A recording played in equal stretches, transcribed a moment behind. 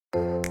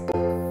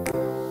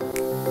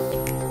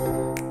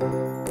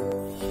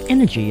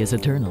Energy is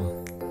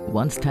eternal.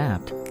 Once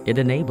tapped, it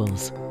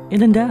enables,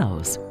 it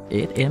endows,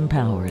 it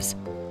empowers.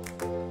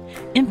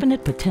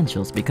 Infinite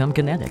potentials become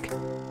kinetic,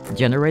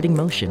 generating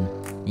motion,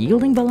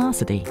 yielding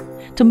velocity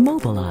to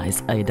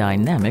mobilize a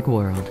dynamic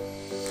world.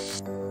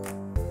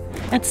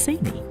 At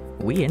Saini,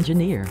 we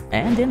engineer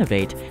and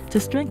innovate to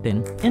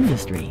strengthen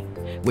industry,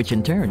 which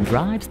in turn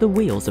drives the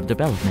wheels of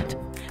development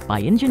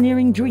by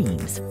engineering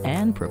dreams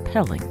and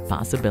propelling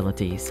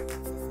possibilities.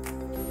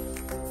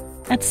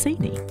 At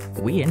Saini,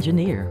 we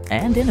engineer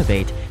and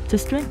innovate to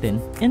strengthen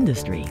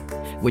industry,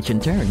 which in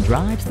turn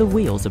drives the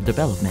wheels of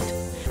development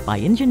by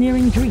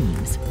engineering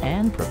dreams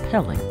and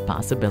propelling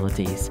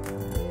possibilities.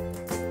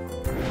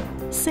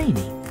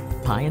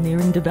 Saini,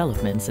 pioneering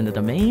developments in the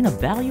domain of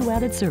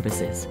value-added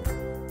services,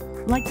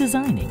 like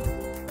designing,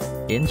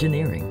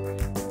 engineering,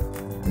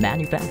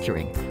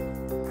 manufacturing,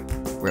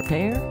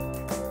 repair,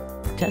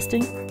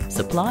 testing,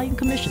 supply and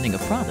commissioning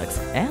of products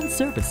and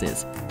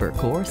services for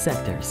core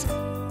sectors,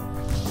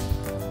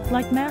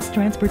 like mass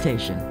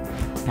transportation,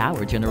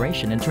 power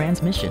generation and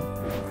transmission,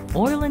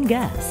 oil and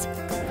gas,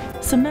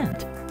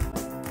 cement,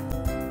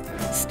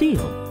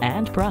 steel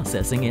and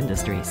processing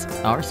industries.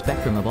 Our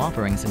spectrum of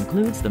offerings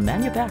includes the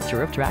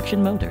manufacture of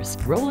traction motors,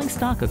 rolling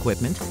stock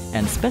equipment,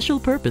 and special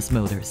purpose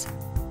motors,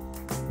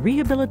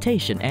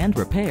 rehabilitation and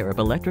repair of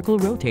electrical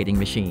rotating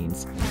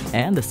machines,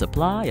 and the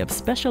supply of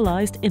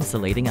specialized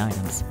insulating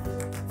items.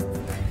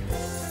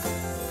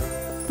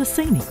 The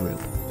Saini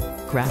Group,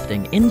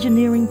 crafting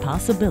engineering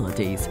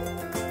possibilities.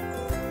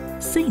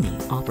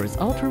 Saini offers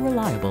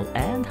ultra-reliable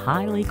and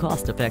highly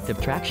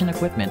cost-effective traction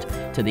equipment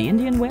to the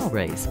Indian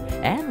railways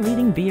and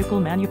leading vehicle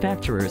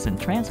manufacturers and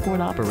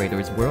transport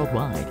operators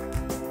worldwide.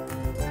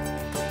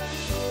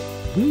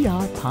 We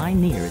are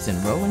pioneers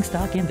in rolling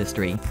stock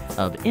industry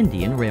of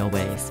Indian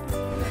railways.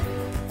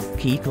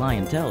 Key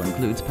clientele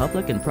includes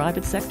public and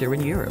private sector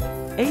in Europe,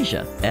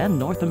 Asia, and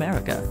North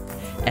America.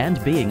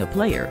 And being a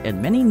player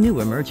in many new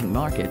emerging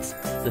markets,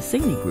 the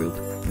Saini Group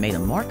made a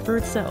mark for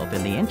itself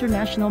in the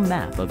international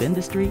map of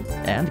industry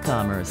and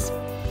commerce.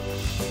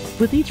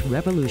 With each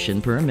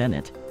revolution per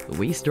minute,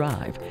 we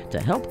strive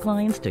to help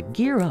clients to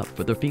gear up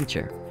for the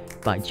future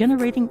by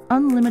generating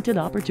unlimited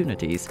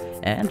opportunities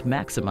and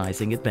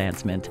maximizing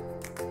advancement.